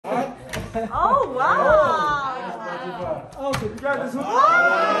Oh, wow. Okay, you got this one.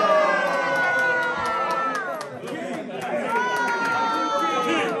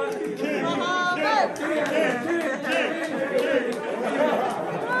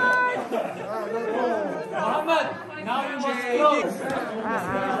 Muhammad, now you must close.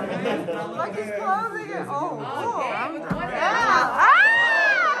 Like he's closing it. Oh, cool. Yeah.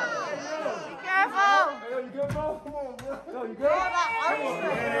 Be careful. Hey, you good, bro? Come on, bro. Yo, you good? Yeah, that arm.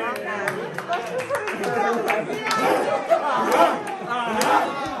 Let's just put it together.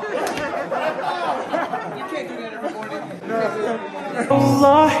 You can't do that every morning.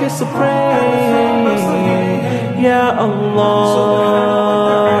 Allah is supreme, Ya Allah,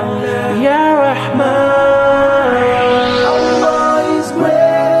 Ya Rahman. Allah is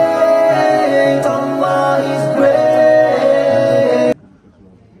great, Allah is great.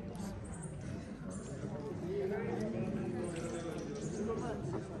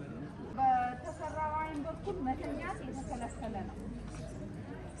 በተሰራው አይን በኩል መተኛት የተከለከለ ነው።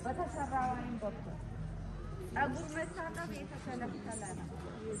 በተሰራው አይን በኩል ፀጉር መታጠብ የተከለከለ ነው።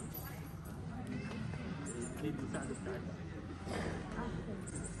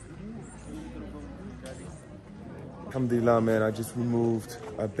 Alhamdulillah, man, I just removed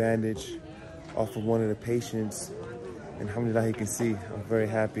a bandage off of one of the patients, and alhamdulillah, he can see. I'm very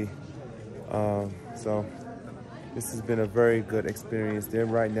happy. So this has been a very good experience. They're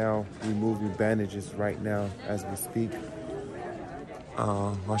right now removing bandages right now as we speak.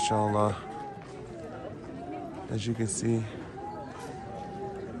 MashaAllah, as you can see.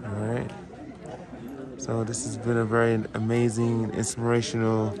 All right. So this has been a very amazing,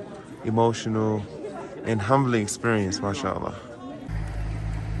 inspirational, emotional, and humbling experience, mashallah.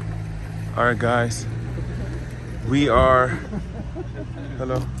 All right, guys, we are,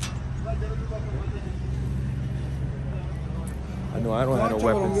 hello. I know I don't have no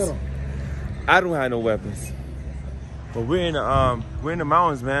weapons. I don't have no weapons. But we're in the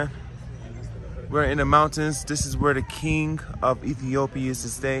mountains, man. We're in the mountains. This is where the king of Ethiopia used to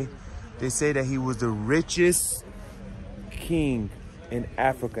stay. They say that he was the richest king in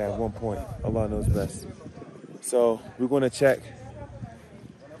Africa at one point. Allah knows best. So we're gonna check.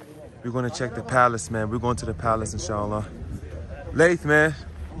 We're gonna check the palace, man. We're going to the palace, inshallah. Laith, man,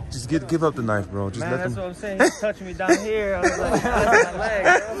 just give up the knife, bro. Just man, let that's them. what I'm saying. He's touching me down here. I was like, that's my leg,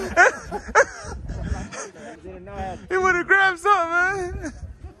 bro. He would have grabbed something, man.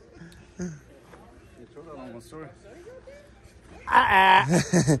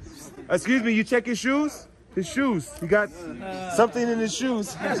 Excuse me, you check his shoes? His shoes. He got something in his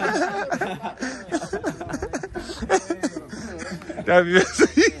shoes.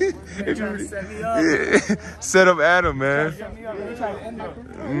 Set up Adam, man.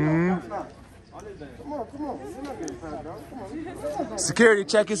 Security,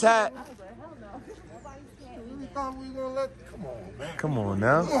 check his hat. Come on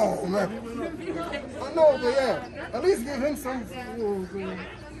now. Come on, man. I know, but yeah, at least give him some.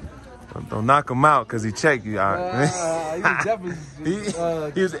 Don't knock him out because he checked you out. He was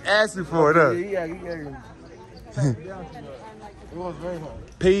definitely. He was asking for it, huh? Yeah. It was very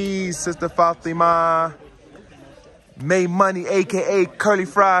hard. Peace, Sister Fatima. May Money, aka Curly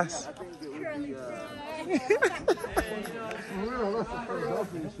Fries.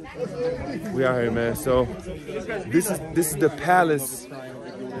 We out here, man. So this is the palace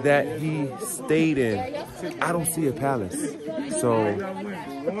that he stayed in. I don't see a palace, so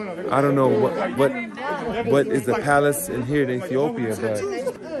I don't know what is the palace in here in Ethiopia. But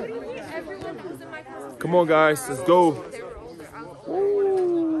come on, guys, let's go.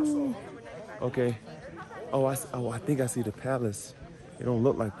 Woo. Okay. Oh, I think I see the palace. It don't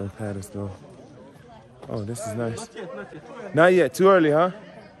look like the palace though. Oh, this is nice. Not yet. Too early, huh?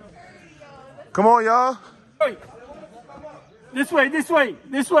 Come on, y'all. This way, this way,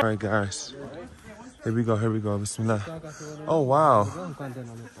 this way. All right, guys. Here we go. Bismillah. Oh, wow.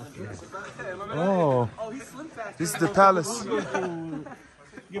 Oh, this is the palace.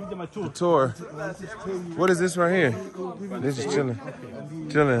 The tour. What is this right here? This is chilling.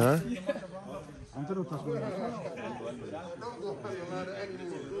 Chilling, huh?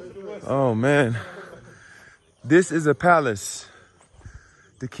 Oh, man. This is a palace.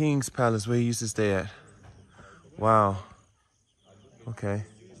 The king's palace where he used to stay at. Wow. Okay.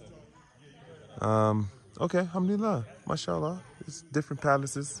 Okay, alhamdulillah, mashallah. It's different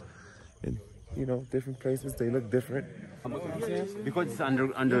palaces in, different places. They look different. Because it's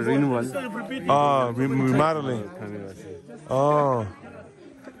under renewal. Oh, remodeling. Oh.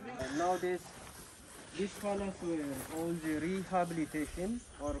 Nowadays, this palace were all the rehabilitation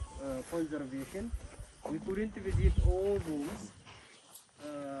or conservation. We couldn't visit all rooms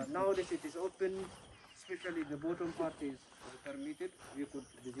Nowadays it is open, especially the bottom part is permitted. We could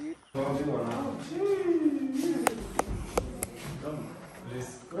visit.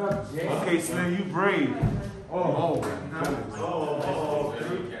 Okay, Slim, you brave. Oh.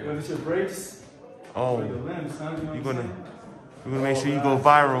 This your brakes? Oh, you're gonna make sure you go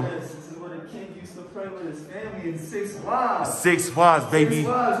viral. This is what a king used to pray with his family in 6 wives. 6 wives, baby. 6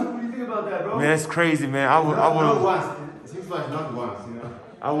 wives. What do you think about that, bro? Man, that's crazy, man. I would. It seems like not once, you know.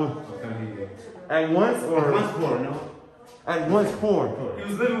 I would. At once or? At once 4, no? At once 4. He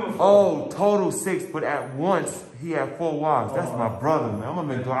was living with 4. Oh, total 6, but at once he had 4 wives. That's my brother, man. I'm gonna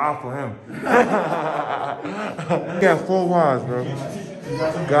make dua for him. He had 4 wives, bro.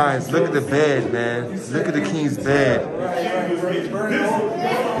 Guys, look at the bed, man. Look at the king's bed.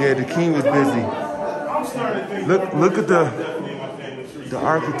 Yeah, the king was busy. Look at the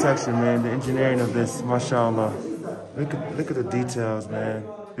architecture, man. The engineering of this, mashallah. Look at the details, man.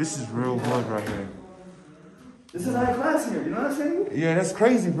 This is real wood right here. This is high class here, you know what I'm saying? Yeah, that's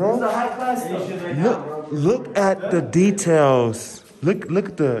crazy, bro. This is a high class stuff. Look at the details. Look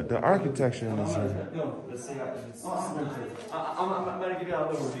at the architecture in this room. Yo, let's see. I'm about to give you a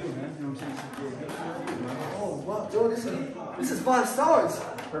little review, man. You know what I'm saying? Oh, wow. Yo, this is 5 stars.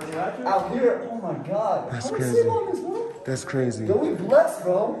 Out here, oh my God. That's How crazy. much sleep on this, bro? That's crazy. Yo, we blessed,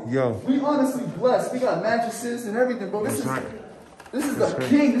 bro. Yo. We honestly blessed. We got mattresses and everything, bro. This is the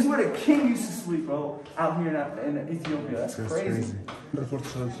king. This is where the king used to sleep, bro. Out here in Ethiopia. That's crazy.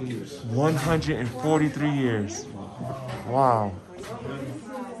 143 years. Wow.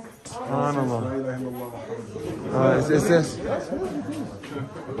 SubhanAllah. Is this?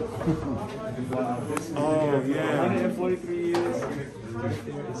 Oh, yeah. 143 years.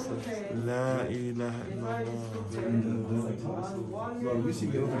 La ilaha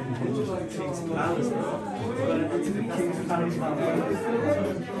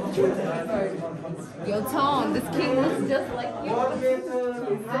Yo, Tone, this king looks just like you.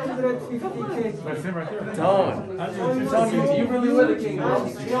 150K. Tone, you really were the king.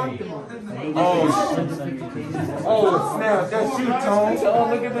 Oh, snap. That's you, Tone. Oh,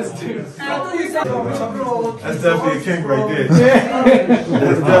 look at this dude. That's definitely a king right there.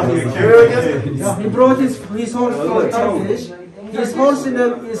 That's definitely a king. He brought his horse from Turkish. His horse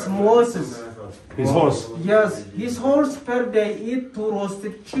name is Moses. His horse. Yes, his horse per day eat 2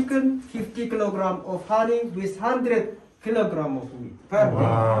 roasted chicken, 50 kilogram of honey with 100 kilogram of meat per day.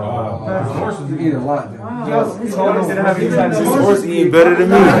 Wow. His horse was eating a lot. Yes, his horse didn't have any time. His horse eating better than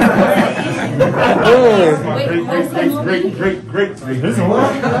me. Great.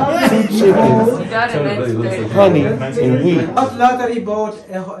 You got it, Honey and wheat. But later he bought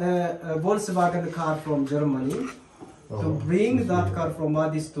a Volkswagen car from Germany to bring that car from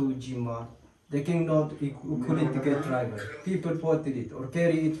Addis to Jimma. The king couldn't get driver. People bought it or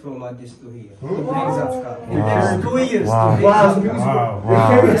carry it from Addis to here to bring that car. It takes 2 years to bring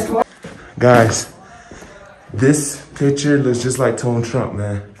that car. Guys, this picture looks just like Tone Trump,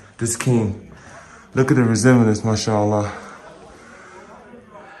 man. This king. Look at the resemblance, mashallah.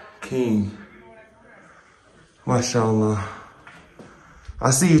 King. Mashallah.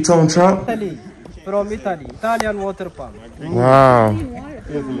 I see you, Tone Trump. Italy, from Italy, Italian water pump. Wow.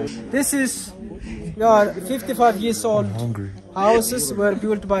 This is 55 years old. I'm hungry. Houses were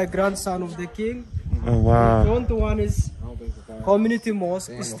built by grandson of the king. Oh, wow. The other one is community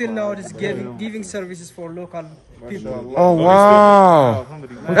mosque. Still now it is giving services for local people. Oh, wow.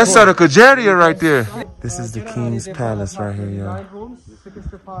 That's Sadaqah Jariyah right there. This is the king's palace right here, y'all. 9 rooms,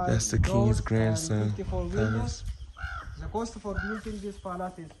 65 That's the king's doors, grandson and 54 palace. windows. The cost for building this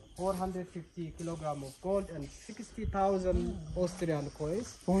palace is 450 kilogram of gold and 60,000 Austrian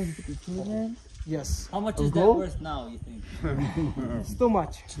coins. 450 kilograms? Yes. How much is that worth now, you think? It's too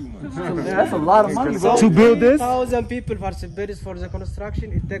much. That's a lot of money, bro. To build this? 1,000 people participated for the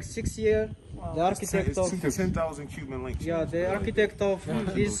construction. It takes 6 years. The architect of 10,000 Cuban links. the architect of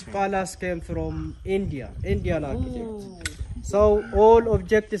this palace came from India, Indian architect. So all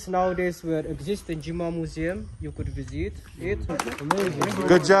objectives nowadays were exist in Jimma Museum. You could visit it. Amazing.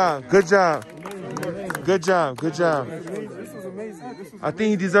 Good job. Good job. Good job. Good job. This was amazing. I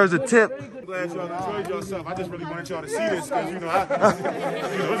think he deserves a tip. I'm glad y'all enjoyed yourself. I just really wanted y'all to see this because, you know,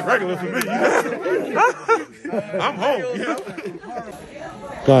 it's regular for me. I'm home. You know?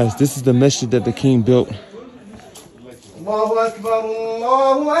 Guys, this is the masjid that the king built. Allahu Akbar,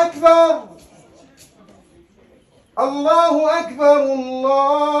 Allahu Akbar. Allahu Akbar, Allahu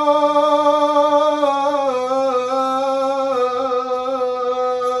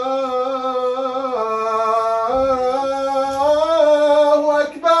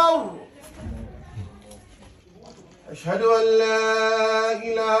Akbar. Ashhadu an la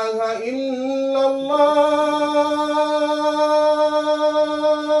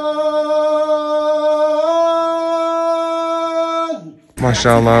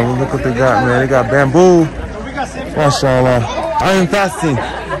MashaAllah, look what they got, man. They got bamboo. MashaAllah. I am fasting.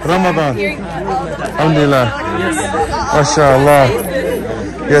 Ramadan. Alhamdulillah. MashaAllah.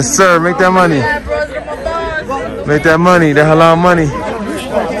 Yes, sir. Make that money. Make that money. That halal money.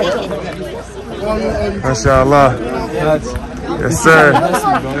 MashaAllah. Yes, sir.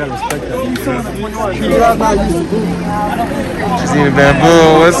 She's eating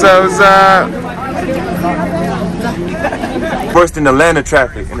bamboo. What's up? What's up? First in Atlanta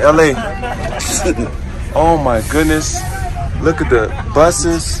traffic in LA. Oh my goodness. Look at the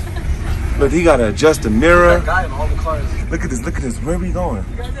buses. Look, he gotta adjust the mirror. Look at this, look at this. Where are we going?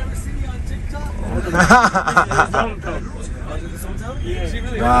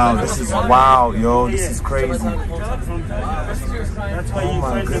 Wow, this is wow, yo. This is crazy. Oh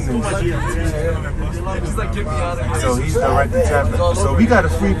my goodness. So he's directing traffic. So we got a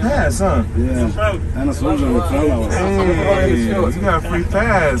free pass, huh? Yeah. Hey, you got a free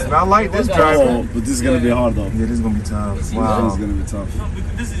pass. I like this driver. But this is gonna be hard though. Yeah, this is gonna be tough. Wow. This is gonna be tough.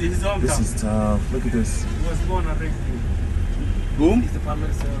 This is tough. Look at this. Whom?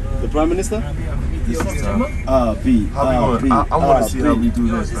 The Prime Minister? This is tough. B. How we going? I want to see how we do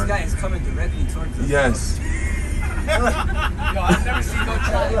this. This guy is coming directly towards us. Yes. Yo, I've never seen no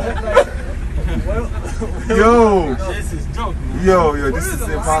traffic. Yo. Yo, this is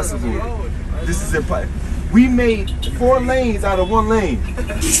impossible. This is impossible. We made 4 lanes out of 1 lane.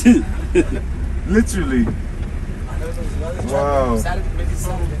 Literally. Wow.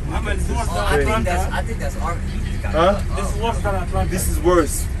 I think that's our. Huh? This is worse than Atlanta. This is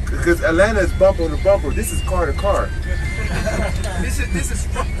worse. Because Atlanta is bumper to bumper. This is car to car. This is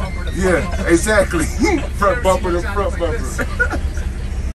front bumper to front. Yeah, exactly. Front bumper to front bumper.